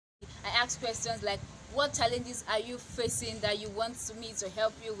I ask questions like, what challenges are you facing that you want me to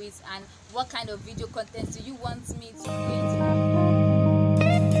help you with, and what kind of video content do you want me to create?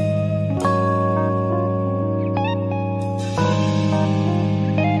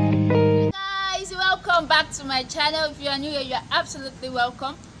 Guys, welcome back to my channel. If you are new here, you are absolutely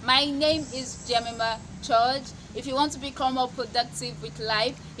welcome. My name is Jemimagrg. If you want to become more productive with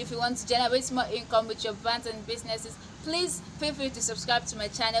life, if you want to generate more income with your brands and businesses, please feel free to subscribe to my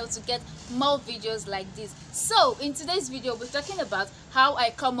channel to get more videos like this. So in today's video, we're talking about how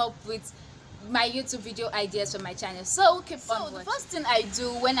I come up with my YouTube video ideas for my channel. So keep on watching. The first thing I do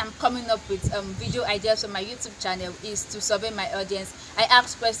when I'm coming up with video ideas for my YouTube channel is to survey my audience. I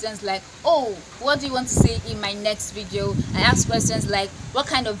ask questions like, oh, what do you want to see in my next video? I ask questions like, what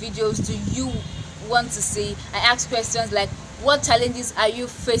kind of videos do you want to see? I ask questions like, what challenges are you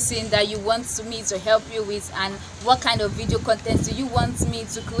facing that you want me to help you with, and what kind of video content do you want me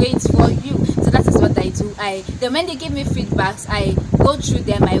to create for you? So that is what I do. Then when they give me feedbacks, I go through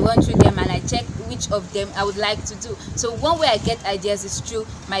them, I run through them, and I check which of them I would like to do. So one way I get ideas is through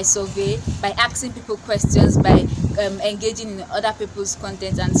my survey, by asking people questions, by engaging in other people's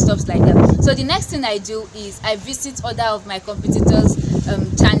content and stuff like that. So the next thing I do is I visit other of my competitors'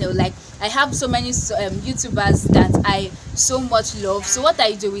 channel. Like, I have so many YouTubers that I so much love. So what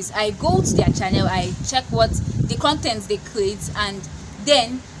I do is I go to their channel, I check what the content they create, and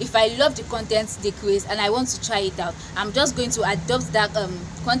then if I love the content they create and I want to try it out, I'm just going to adopt that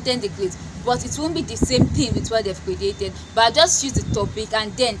content they create. But it won't be the same thing with what they've created, but I just use the topic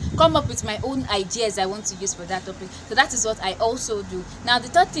and then come up with my own ideas I want to use for that topic. So that is what I also do. Now the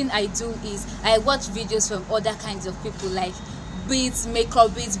third thing I do is I watch videos from other kinds of people, like beats,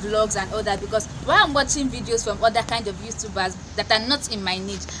 makeup, beats, vlogs and all that, because while I'm watching videos from other kind of YouTubers that are not in my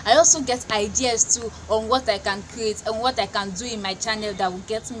niche, I also get ideas too on what I can create and what I can do in my channel that will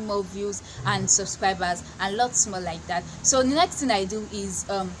get me more views and subscribers and lots more like that. So the next thing I do is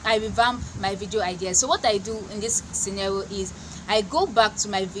I revamp my video ideas. So what I do in this scenario is I go back to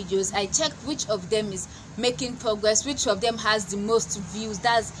my videos, I check which of them is making progress, which of them has the most views.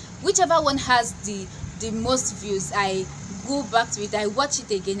 That's whichever one has the most views, I go back to it, I watch it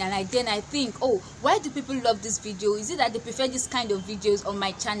again, and then I think, oh, why do people love this video? Is it that they prefer this kind of videos on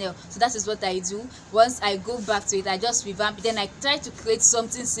my channel? So that is what I do. Once I go back to it, I just revamp it, then I try to create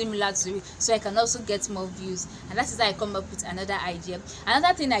something similar to it so I can also get more views, and that is how I come up with another idea.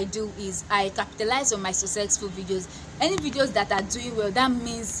 Another thing I do is I capitalize on my successful videos. Any videos that are doing well, that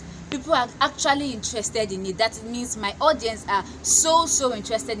means people are actually interested in it. That means my audience are so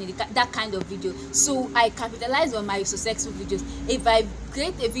interested in that kind of video. So I capitalize on my successful videos. If I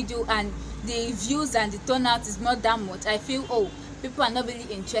create a video and the views and the turnout is not that much, I feel, oh, people are not really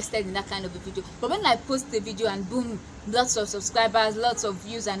interested in that kind of a video. But when I post a video and boom, lots of subscribers, lots of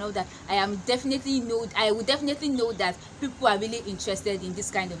views and all that, I will definitely know that people are really interested in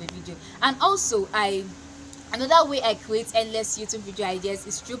this kind of a video. And also another way I create endless YouTube video ideas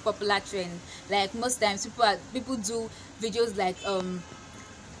is through popular trend. Like most times people do videos like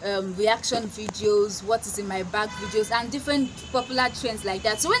reaction videos, what is in my bag videos, and different popular trends like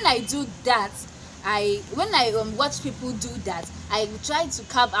that. So when I do that, when I watch people do that, I try to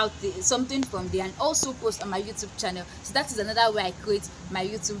carve out something from there and also post on my YouTube channel. So that is another way I create my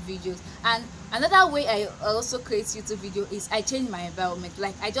YouTube videos. And another way I also create YouTube video is I change my environment.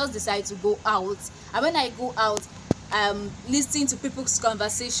 Like, I just decide to go out, and when I go out, listening to people's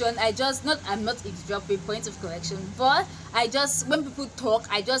conversation. I'm not eavesdropping, point of correction, but when people talk,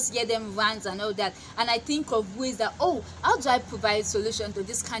 I just hear them rant and all that, and I think of ways that, oh, how do I provide solution to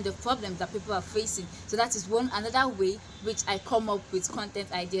this kind of problem that people are facing? So that is another way which I come up with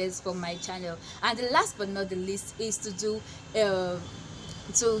content ideas for my channel. And the last but not the least is to do a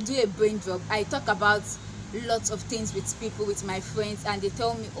brain drop. I talk about lots of things with people, with my friends, and they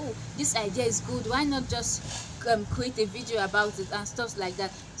tell me, oh, this idea is good, why not just create a video about it and stuff like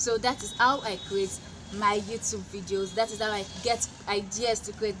that. So that is how I create my YouTube videos. That is how I get ideas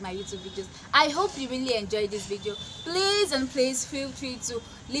to create my YouTube videos. I hope you really enjoyed this video. Please feel free to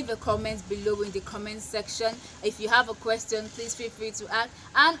leave a comment below in the comment section. If you have a question, please feel free to ask,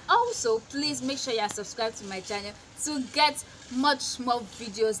 and also please make sure you are subscribed to my channel to get much more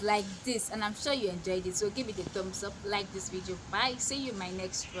videos like this. And I'm sure you enjoyed it, so give it a thumbs up, like this video. Bye, see you in my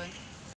next one.